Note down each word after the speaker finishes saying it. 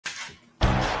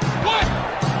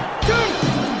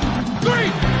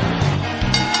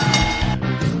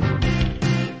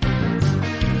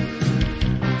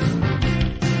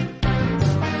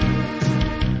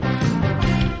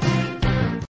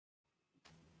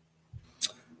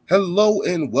Hello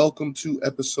and welcome to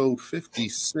episode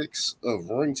 56 of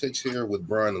Ring Takes here with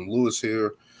Brian and Lewis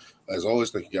here. As always,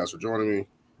 thank you guys for joining me.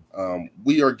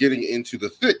 We are getting into the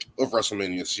thick of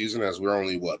WrestleMania season as we're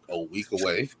only, a week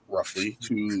away, roughly,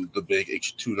 to the big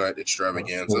two-night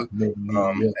extravaganza.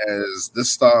 As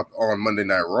this stop on Monday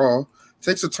Night Raw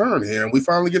takes a turn here and we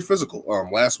finally get physical.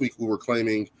 Last week we were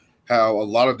claiming how a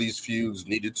lot of these feuds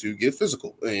needed to get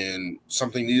physical and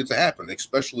something needed to happen,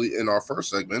 especially in our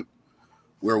first segment,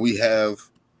 where we have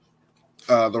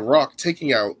The Rock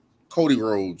taking out Cody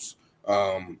Rhodes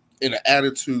in an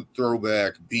attitude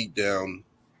throwback beatdown,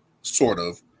 sort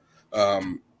of.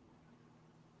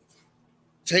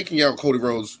 Taking out Cody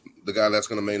Rhodes, the guy that's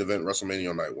going to main event WrestleMania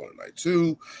on night 1 and night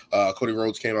 2. Cody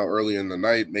Rhodes came out early in the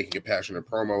night making a passionate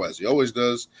promo, as he always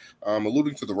does,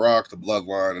 alluding to The Rock, the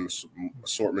Bloodline, and an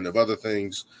assortment of other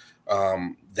things.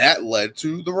 That led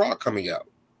to The Rock coming out,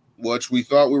 which we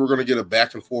thought we were going to get a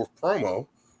back and forth promo,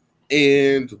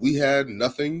 and we had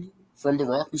nothing from The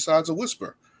Rock besides a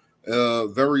whisper.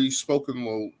 Very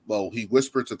spoken, he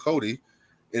whispered to Cody,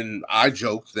 and I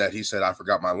joked that he said, "I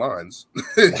forgot my lines."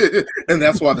 And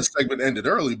that's why the segment ended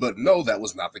early, but no, that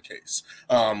was not the case.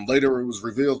 Later it was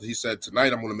revealed, he said,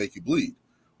 "Tonight I'm going to make you bleed,"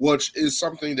 which is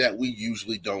something that we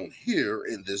usually don't hear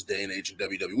in this day and age in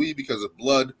WWE because of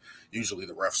blood. Usually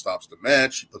the ref stops the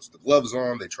match, he puts the gloves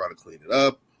on, they try to clean it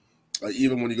up.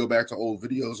 Even when you go back to old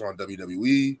videos on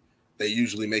WWE, they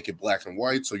usually make it black and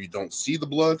white so you don't see the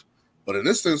blood. But in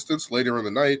this instance, later in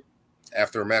the night,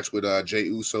 after a match with Jey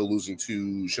Uso losing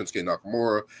to Shinsuke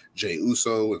Nakamura, Jey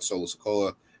Uso and Solo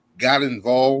Sikoa got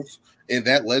involved, and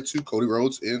that led to Cody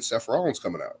Rhodes and Seth Rollins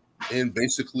coming out and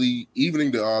basically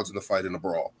evening the odds in the fight in a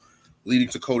brawl, leading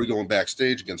to Cody going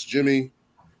backstage against Jimmy,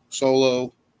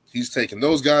 Solo. He's taking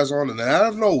those guys on, and then out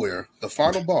of nowhere, the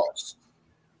final boss,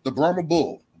 the Brama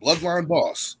Bull Bloodline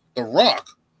Boss, The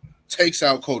Rock, takes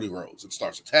out Cody Rhodes and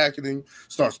starts attacking him,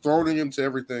 starts throwing him to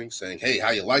everything, saying, "Hey,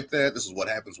 how you like that? This is what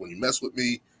happens when you mess with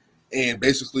me," and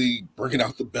basically bringing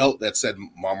out the belt that said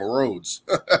Mama Rhodes,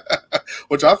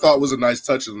 which I thought was a nice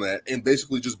touch in that, and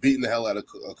basically just beating the hell out of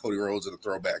Cody Rhodes in a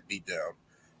throwback beatdown.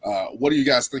 What do you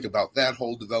guys think about that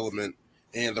whole development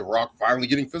and The Rock finally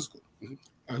getting physical? All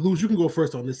right, Lewis, you can go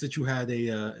first on this, that you had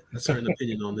a certain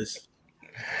opinion on this.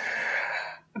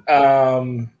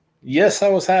 Yes, I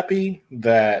was happy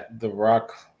that The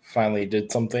Rock finally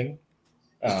did something.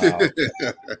 I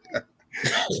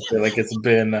feel like it's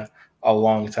been a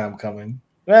long time coming.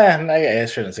 I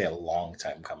shouldn't say a long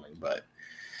time coming, but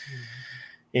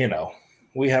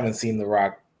we haven't seen The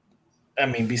Rock. I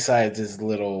mean, besides his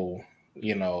little,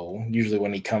 usually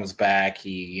when he comes back,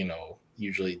 he,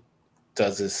 usually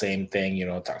does the same thing,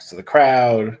 talks to the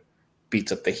crowd,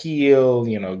 beats up the heel,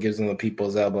 gives them the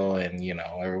people's elbow, and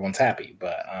everyone's happy.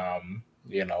 But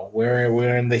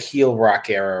we're in the heel Rock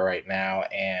era right now,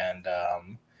 and I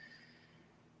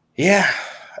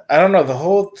don't know, the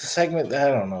whole segment. I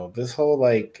don't know, this whole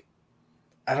I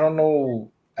don't know.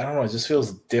 It just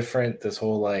feels different. This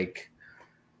whole I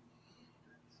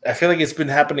feel like it's been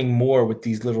happening more with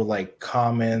these little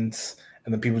comments,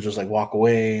 and then people just walk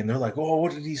away, and they're like, "Oh,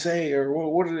 what did he say?" or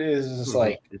 "What it is?" It's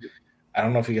just I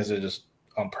don't know if you guys are just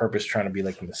on purpose trying to be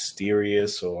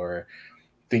mysterious or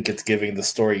think it's giving the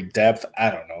story depth. I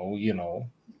don't know.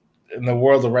 In the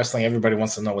world of wrestling, everybody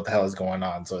wants to know what the hell is going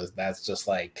on. So that's just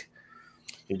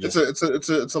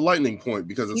it's a lightning point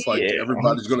because it's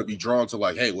everybody's going to be drawn to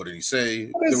hey, what did he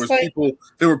say?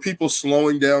 There were people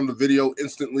slowing down the video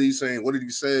instantly saying, "What did he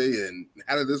say?" and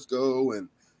 "How did this go?" And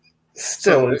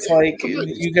still, it's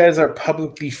you guys are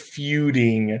publicly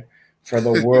feuding for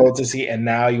the world to see, and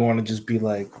now you want to just be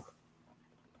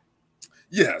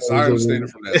yes, I understand it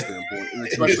from that standpoint, and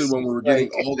especially when we were getting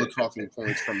all the talking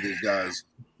points from these guys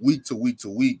week to week to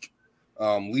week,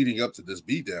 leading up to this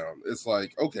beatdown. It's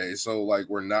okay, so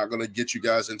we're not going to get you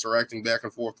guys interacting back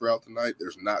and forth throughout the night.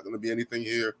 There's not going to be anything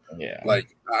here. Yeah,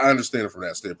 I understand it from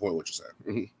that standpoint. What you're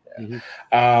saying.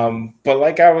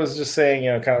 But I was just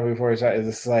saying, kind of before it's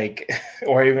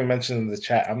or I even mentioned in the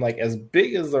chat, I'm as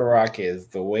big as The Rock is,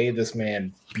 the way this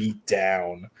man beat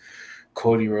down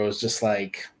Cody Rhodes, just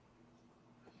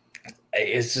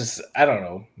it's just, I don't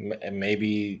know,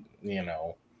 maybe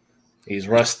he's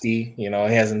rusty, he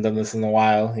hasn't done this in a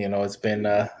while, it's been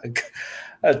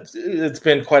it's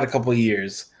been quite a couple of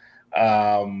years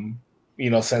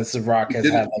since The Rock has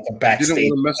had a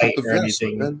backstage fight or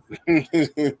anything.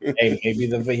 Hey,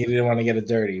 maybe he didn't want to get it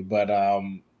dirty, but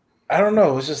I don't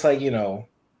know. It's just The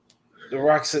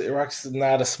Rock's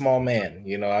not a small man.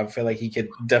 I feel like he could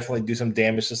definitely do some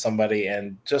damage to somebody.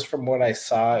 And just from what I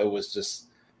saw, it was just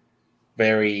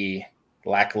very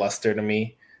lackluster to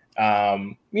me.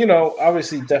 You know,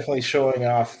 obviously definitely showing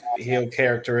off heel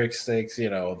characteristics, you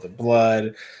know, the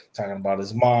blood, talking about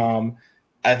his mom.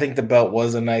 I think the belt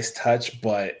was a nice touch,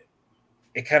 but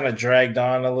it kind of dragged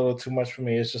on a little too much for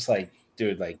me. It's just like,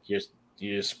 dude, like you're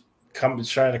just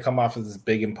trying to come off of this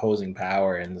big imposing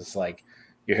power, and it's like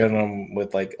you're hitting them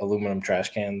with like aluminum trash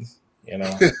cans, you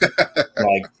know,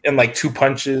 like 2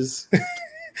 punches.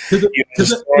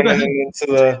 Just throwing them into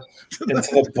the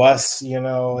bus, you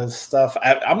know, and stuff.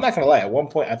 I'm not gonna lie. At one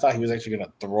point, I thought he was actually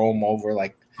gonna throw him over.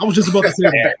 Like I was just about to say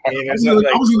that. I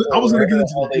was gonna get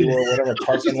into they were whatever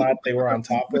parking lot they were on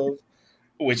top of,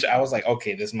 which I was like,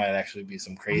 okay, this might actually be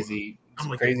some crazy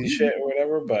shit or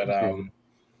whatever. But I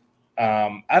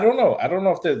don't know. I don't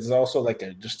know if there's also like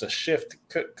just a shift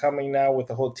coming now with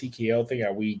the whole TKO thing.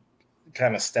 Are we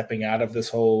kind of stepping out of this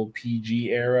whole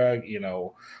PG era, you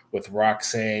know, with Rock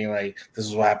saying like this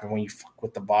is what happened when you fuck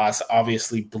with the boss,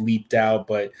 obviously bleeped out,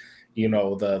 but you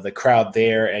know, the crowd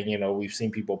there, and you know, we've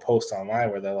seen people post online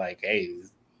where they're like, hey,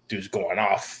 this dude's going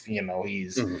off, you know,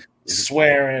 he's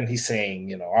swearing, he's saying,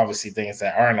 you know, obviously things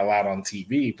that aren't allowed on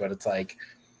TV, but it's like,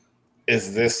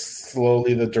 is this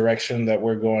slowly the direction that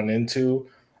we're going into?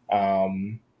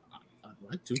 I'd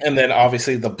like to. And then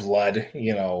obviously the blood,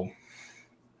 you know,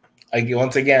 like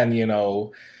once again, you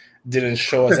know, didn't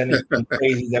show us anything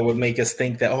crazy that would make us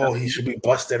think that, oh, he should be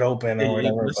busted open or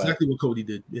whatever. That's exactly what Cody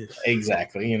did. Yeah.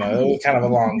 Exactly. You know, it was kind of a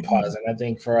long pause. And I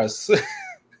think for us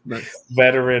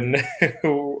veteran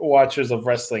watchers of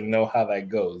wrestling know how that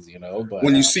goes, you know. But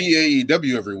when you see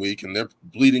AEW every week and they're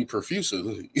bleeding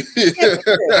profusely.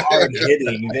 They're hard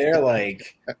hitting. They're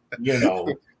like, you know,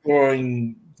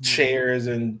 throwing chairs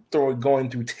and going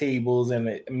through tables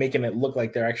and making it look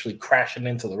like they're actually crashing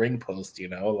into the ring post, you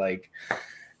know, like,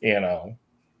 you know,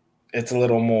 it's a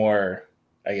little more,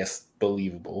 I guess,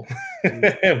 believable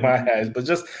in my eyes. But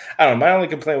just, I don't know, my only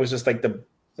complaint was just like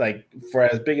for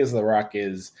as big as The Rock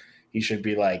is, he should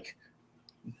be like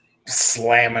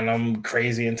slamming them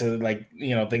crazy into like,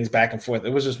 you know, things back and forth.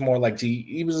 It was just more like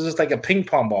he was just like a ping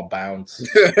pong ball bounce.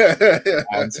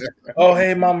 Oh,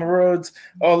 hey, Mama Rhodes.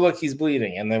 Oh, look, he's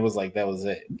bleeding. And that was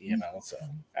it, you know. So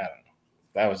I don't know.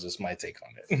 That was just my take on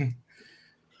it.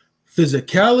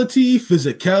 Physicality.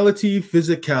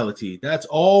 That's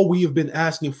all we have been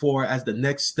asking for as the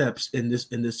next steps in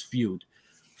this feud.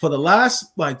 For the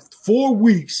last like 4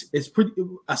 weeks, it's pretty.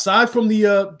 Aside from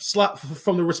the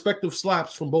respective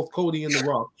slaps from both Cody and The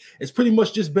Rock, it's pretty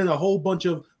much just been a whole bunch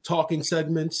of talking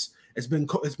segments. It's been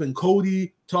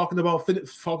Cody talking about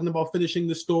finishing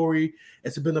the story.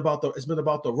 It's been about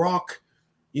The Rock,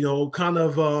 you know, kind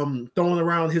of throwing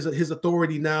around his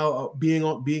authority now, being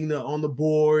on the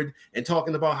board and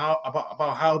talking about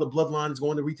how the Bloodline is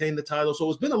going to retain the title. So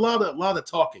it's been a lot of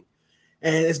talking,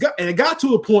 and it got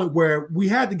to a point where we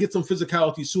had to get some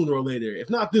physicality sooner or later. If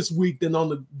not this week, then on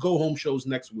the go home shows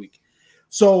next week.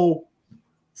 So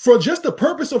for just the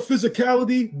purpose of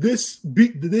physicality, this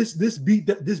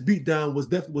beatdown was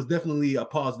definitely a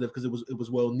positive because it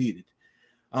was well needed.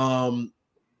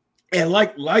 And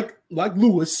like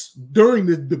Lewis during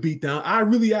the beatdown, I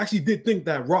really actually did think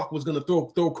that Rock was going to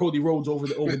throw Cody Rhodes over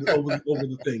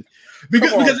the thing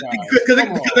because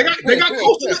they got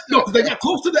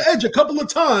close to the edge a couple of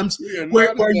times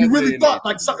where you really thought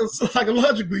like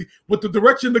psychologically with the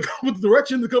direction the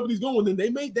company's going, then they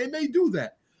may do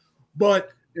that. But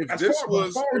if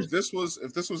this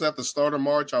was at the start of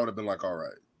March, I would have been like, all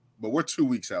right. But we're 2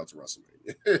 weeks out to WrestleMania.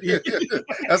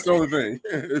 That's the only thing.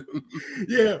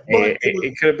 Yeah, but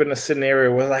it could have been a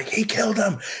scenario where like he killed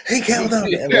him, and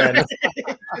then...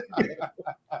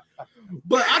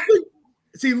 But I think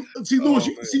Lewis,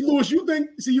 you think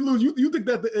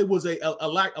that it was a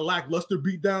lackluster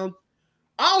beatdown?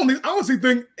 I honestly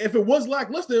think if it was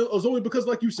lackluster, it was only because,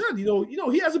 like you said, you know,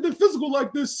 he hasn't been physical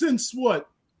like this since what?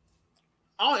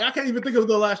 I can't even think of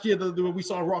the last year that we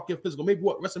saw Rock get physical. Maybe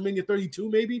what, WrestleMania 32,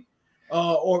 maybe,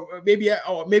 or maybe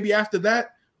after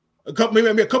that, a couple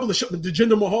of the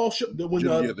Jinder Mahal when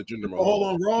the Jinder Mahal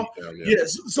on Raw.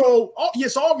 Yes. So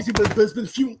obviously, but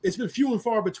it's been few and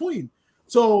far between.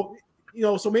 So you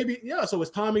know, so maybe so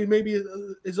his timing maybe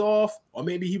is off, or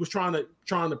maybe he was trying to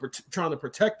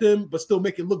protect him, but still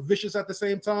make it look vicious at the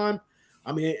same time.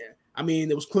 I mean,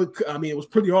 it was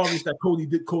pretty obvious that Cody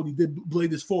did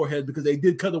blade his forehead because they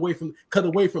did cut away from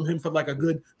him for like a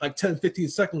good 10, 15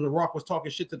 seconds when Rock was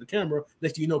talking shit to the camera.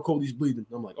 Next thing you know, Cody's bleeding.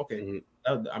 I'm like, okay.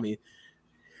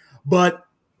 But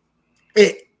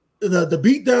the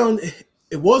beatdown,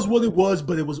 it was what it was,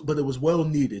 but it was well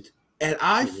needed. And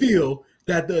I feel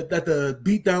that the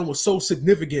beatdown was so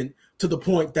significant to the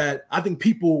point that I think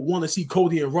people want to see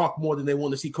Cody and Rock more than they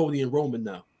want to see Cody and Roman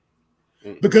now.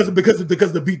 because the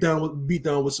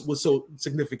beatdown was so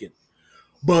significant.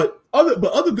 But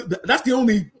that's the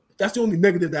only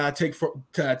negative that I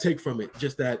take from it.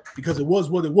 Just that because it was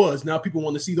what it was. Now people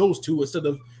want to see those two instead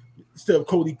of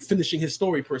Cody finishing his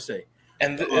story per se.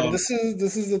 And this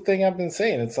is the thing I've been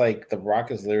saying. It's like The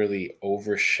Rock is literally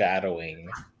overshadowing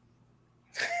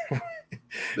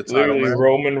literally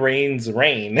Roman Reigns'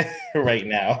 reign right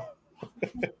now.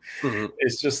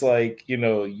 It's just like,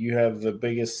 you have the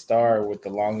biggest star with the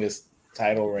longest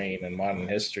title reign in modern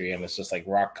history, and it's just like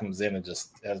Rock comes in and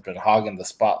just has been hogging the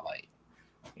spotlight,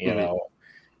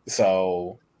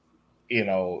 So,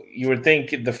 you would think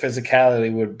the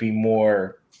physicality would be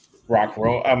more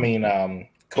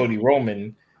Cody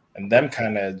Roman, and them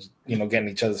kind of, getting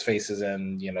each other's faces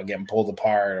and, getting pulled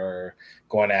apart or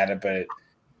going at it, but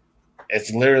it's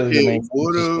literally the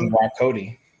main Rock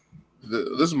Cody.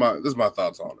 This is my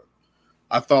thoughts on it.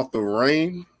 I thought the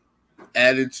rain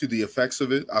added to the effects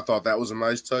of it. I thought that was a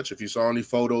nice touch. If you saw any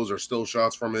photos or still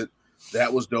shots from it,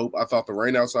 that was dope. I thought the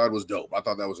rain outside was dope. I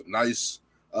thought that was a nice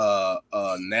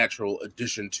natural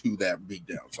addition to that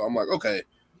beatdown. So I'm like, okay,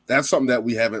 that's something that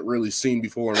we haven't really seen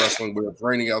before in wrestling, where it's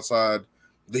raining outside.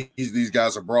 These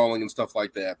guys are brawling and stuff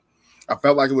like that. I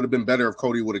felt like it would have been better if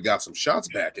Cody would have got some shots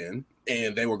back in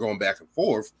and they were going back and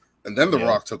forth, and then The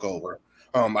Rock took over.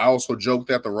 I also joked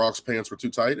that The Rock's pants were too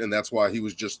tight, and that's why he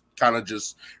was just kind of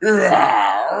just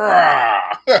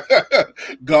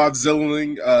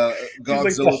Godzillaing. Godzilla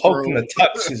like the Hulk in the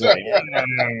tux. He's like,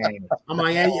 I'm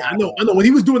like, I know. When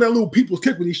he was doing that little people's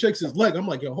kick when he shakes his leg, I'm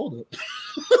like, yo, hold up.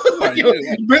 He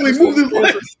barely moved his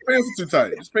leg. His pants are too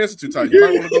tight. His pants are too tight. You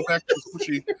might want to go back to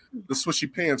the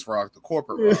swishy pants Rock, the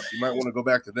corporate Rock. You might want to go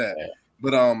back to that.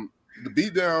 But the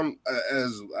beatdown,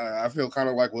 as I feel kind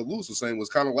of like what Lewis was saying, was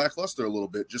kind of lackluster a little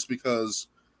bit, just because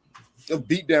of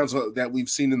beatdowns that we've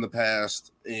seen in the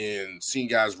past and seen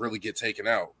guys really get taken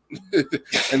out.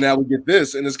 And now we get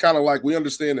this, and it's kind of like, we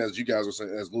understand, as you guys were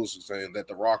saying, as Lewis was saying, that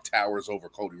The Rock towers over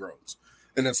Cody Rhodes.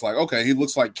 And it's like, okay, he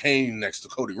looks like Kane next to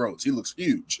Cody Rhodes. He looks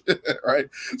huge, right?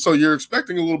 So you're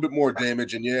expecting a little bit more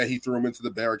damage, and he threw him into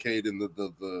the barricade and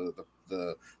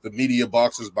the media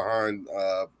boxes behind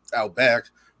out back,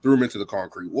 threw him into the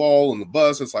concrete wall and the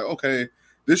bus. It's like, okay,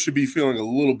 this should be feeling a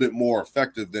little bit more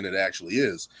effective than it actually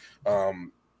is.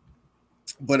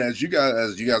 But as you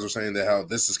guys were saying, that how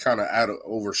this is kind of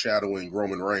overshadowing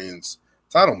Roman Reigns'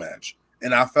 title match.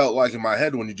 And I felt like in my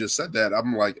head when you just said that,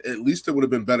 I'm like, at least it would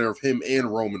have been better if him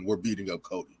and Roman were beating up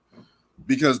Cody,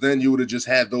 because then you would have just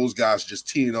had those guys just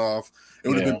teeing off. It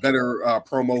would have been better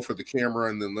promo for the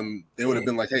camera, and then they would have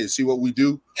been like, "Hey, see what we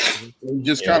do?"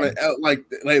 Just kind of like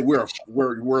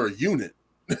we're a unit,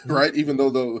 right? Even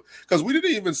though because we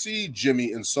didn't even see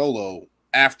Jimmy and Solo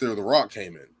after The Rock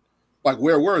came in. Like,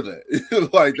 where were they?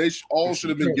 Like, they all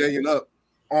should have been ganging up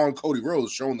on Cody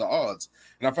Rhodes, showing the odds.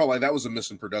 And I felt like that was a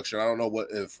missing production. I don't know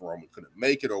if Roman couldn't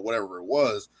make it or whatever it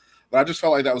was, but I just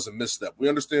felt like that was a misstep. We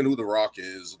understand who The Rock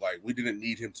is. Like, we didn't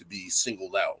need him to be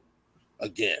singled out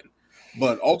again.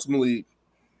 But ultimately,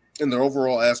 in the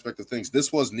overall aspect of things,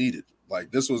 this was needed.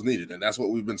 Like, this was needed. And that's what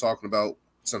we've been talking about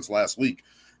since last week.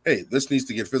 Hey, this needs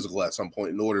to get physical at some point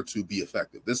in order to be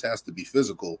effective. This has to be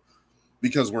physical,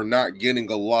 because we're not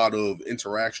getting a lot of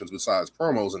interactions besides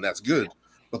promos, and that's good.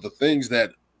 But the things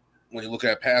that, when you look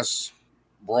at past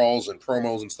brawls and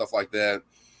promos and stuff like that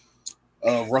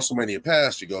of WrestleMania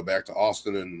past, you go back to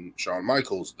Austin and Shawn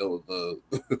Michaels, the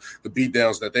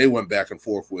beatdowns that they went back and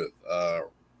forth with, The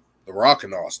Rock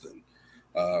and Austin,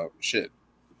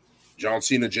 John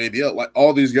Cena, JBL, like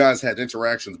all these guys had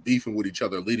interactions beefing with each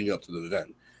other leading up to the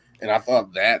event. And I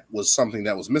thought that was something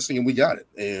that was missing, and we got it.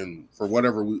 And for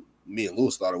whatever me and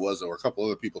Lewis thought it was, or a couple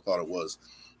other people thought it was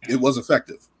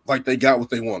effective. Like, they got what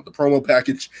they want. The promo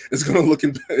package is going to look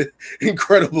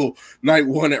incredible night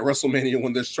one at WrestleMania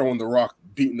when they're showing The Rock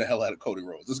beating the hell out of Cody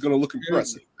Rhodes. It's going to look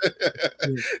impressive.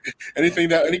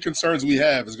 Any concerns we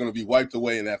have is going to be wiped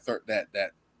away in that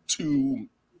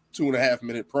 2.5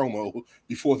 minute promo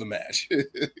before the match.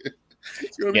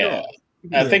 It's going to be awesome.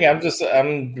 I think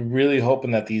I'm really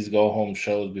hoping that these go home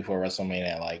shows before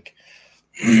WrestleMania, like,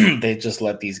 they just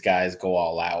let these guys go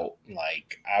all out.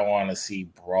 Like, I want to see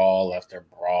brawl after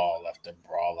brawl after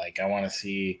brawl. Like, I want to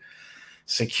see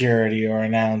security or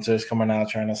announcers coming out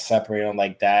trying to separate them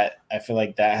like that. I feel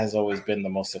like that has always been the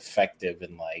most effective.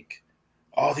 And like,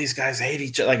 oh, these guys hate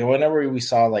each other. Like, whenever we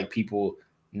saw like people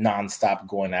nonstop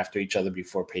going after each other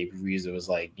before pay-per-views, it was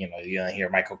like, you hear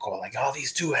Michael Cole like, oh,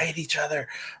 these two hate each other.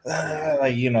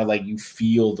 Like, like you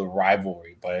feel the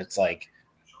rivalry, but it's like,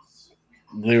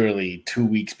 literally 2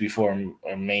 weeks before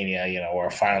Mania, we're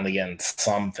finally getting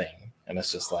something. And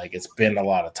it's just like it's been a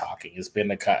lot of talking. It's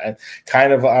been a kind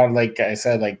of like I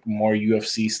said, like more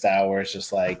UFC style, where it's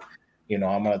just like, you know,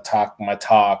 I'm gonna talk my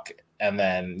talk, and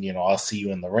then, you know, I'll see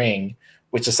you in the ring.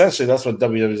 Which essentially that's what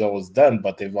WWE's always done,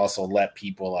 but they've also let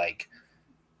people like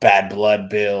bad blood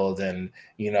build, and,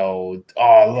 you know,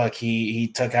 oh look,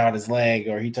 he took out his leg,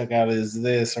 or he took out his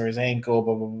this or his ankle,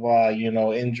 blah blah blah, you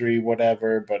know, injury,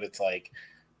 whatever. But it's like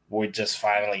we're just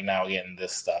finally now getting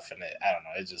this stuff, and I don't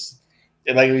know, it just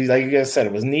like you guys said,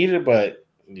 it was needed, but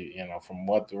you know, from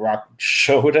what The Rock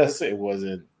showed us, it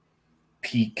wasn't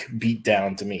peak beat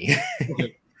down to me.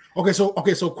 So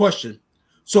question.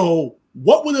 So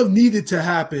what would have needed to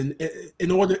happen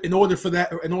in order for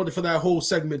that whole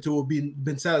segment to have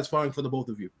been satisfying for the both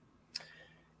of you?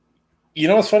 You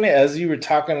know what's funny? As you were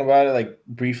talking about it, like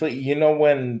briefly, you know,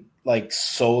 when like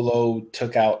Solo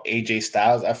took out AJ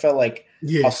Styles, I felt like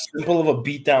how simple of a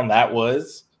beatdown that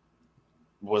was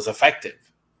effective.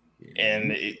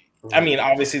 And I mean,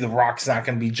 obviously, The Rock's not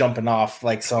going to be jumping off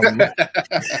like some.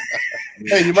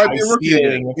 Hey, he might be a rookie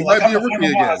again. He might be a rookie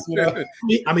again. You know?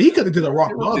 I mean, he could have did a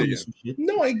Rock bottom.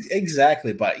 No,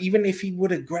 exactly. But even if he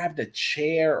would have grabbed a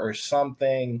chair or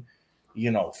something, you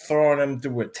know, throwing him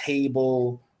through a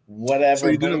table, whatever. So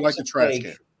you didn't like the trash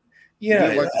can? Yeah, you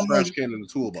didn't like the trash can in the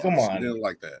toolbox. Come on, you didn't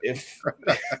like that.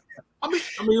 I mean,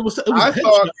 it was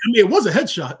it was a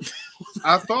headshot.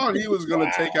 I thought he was going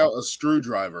to take out a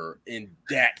screwdriver and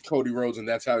dat Cody Rhodes, and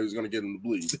that's how he was going to get him to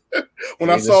bleed. When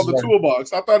I saw the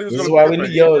toolbox, I thought he was going to.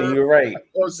 You're right,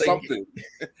 or something.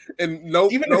 And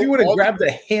no, even if he would have grabbed a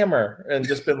hammer and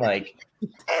just been like,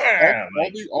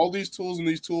 all these tools in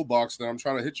these toolbox that I'm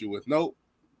trying to hit you with. Nope.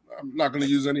 I'm not going to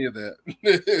use any of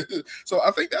that. So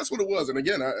I think that's what it was. And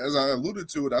again, as I alluded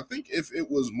to it, I think if it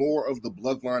was more of the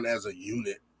bloodline as a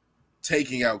unit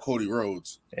taking out Cody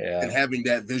Rhodes and having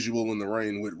that visual in the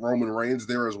ring with Roman Reigns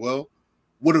there as well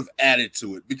would have added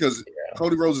to it, because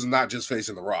Cody Rhodes is not just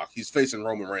facing The Rock. He's facing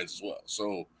Roman Reigns as well.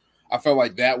 So I felt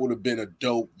like that would have been a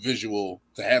dope visual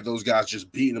to have those guys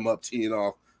just beating them up, teeing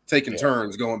off, taking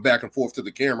turns, going back and forth to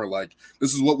the camera. Like,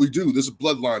 this is what we do. This is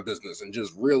bloodline business. And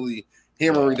just really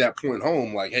hammering that point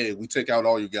home, like, hey, we take out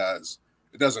all you guys.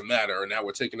 It doesn't matter. And now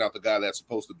we're taking out the guy that's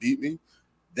supposed to beat me.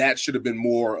 That should have been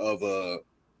more of a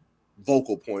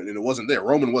vocal point, and it wasn't there.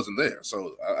 Roman wasn't there.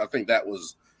 So I think that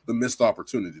was the missed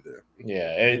opportunity there.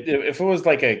 Yeah. If it was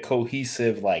like a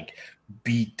cohesive, like,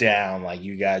 beat down, like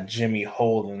you got Jimmy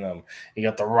holding them, you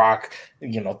got The Rock,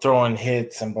 you know, throwing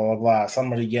hits and blah, blah, blah.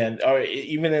 Somebody getting, or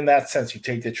even in that sense, you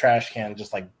take the trash can,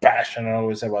 just like bashing it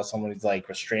over while somebody's like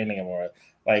restraining him, or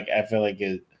like, I feel like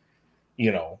it,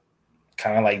 you know,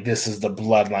 kind of like, this is the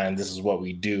bloodline, this is what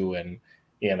we do. And,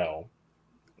 you know,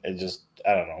 it just,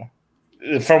 I don't know.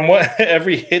 From what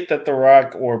every hit that The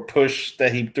Rock or push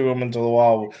that he threw him into the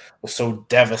wall was so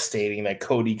devastating that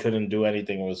Cody couldn't do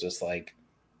anything. It was just like,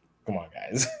 come on,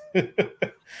 guys.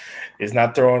 He's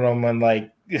not throwing him on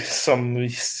like some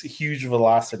huge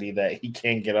velocity that he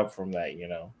can't get up from that, you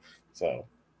know? So.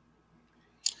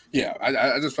 Yeah,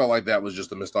 I just felt like that was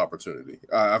just a missed opportunity.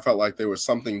 I felt like there was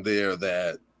something there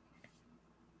that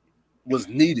was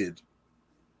needed.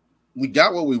 We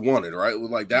got what we wanted, right?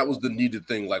 Like, that was the needed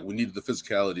thing. Like, we needed the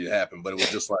physicality to happen, but it was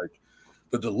just like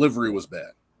the delivery was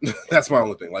bad. That's my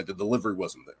only thing. Like, the delivery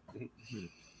wasn't there.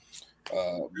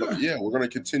 But yeah, we're gonna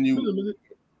continue.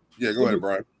 Yeah, go ahead,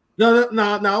 Brian. No.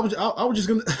 I was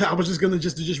just gonna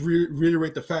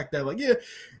reiterate the fact that, like, yeah,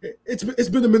 it's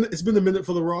been a minute. It's been a minute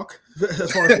for The Rock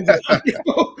as far as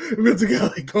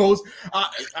physicality goes. I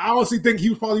honestly think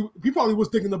he probably was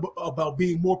thinking about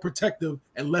being more protective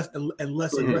and less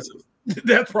aggressive.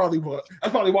 That's probably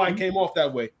why it came off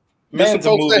that way. Man's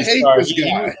a movie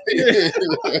star.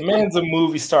 Man's a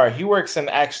movie star. He works in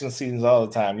action scenes all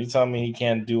the time. You tell me he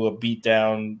can't do a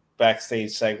beatdown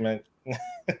backstage segment?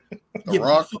 The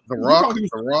Rock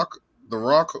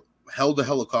held the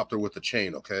helicopter with a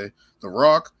chain. Okay, The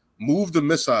Rock moved the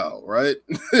missile. Right.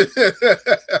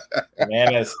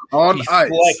 Man, as on he ice,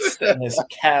 flexed and his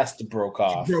cast broke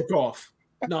off.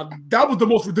 Now that was the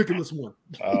most ridiculous one.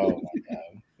 Oh my god.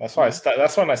 That's why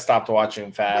that's when I stopped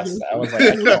watching Fast. I was like,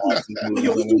 I can't watch these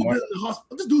movies anymore.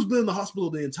 This dude's been in the hospital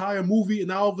the entire movie, and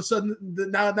now all of a sudden,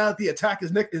 now that the attack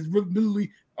is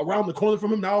literally around the corner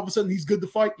from him, now all of a sudden he's good to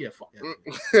fight. Yeah, fuck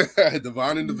yeah.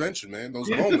 Divine intervention, man.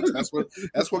 Those moments.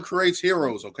 That's what creates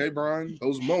heroes. Okay, Brian.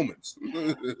 Those moments,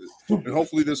 and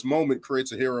hopefully this moment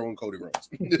creates a hero in Cody Rhodes.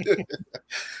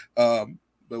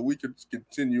 But we could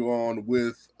continue on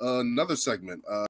with another segment.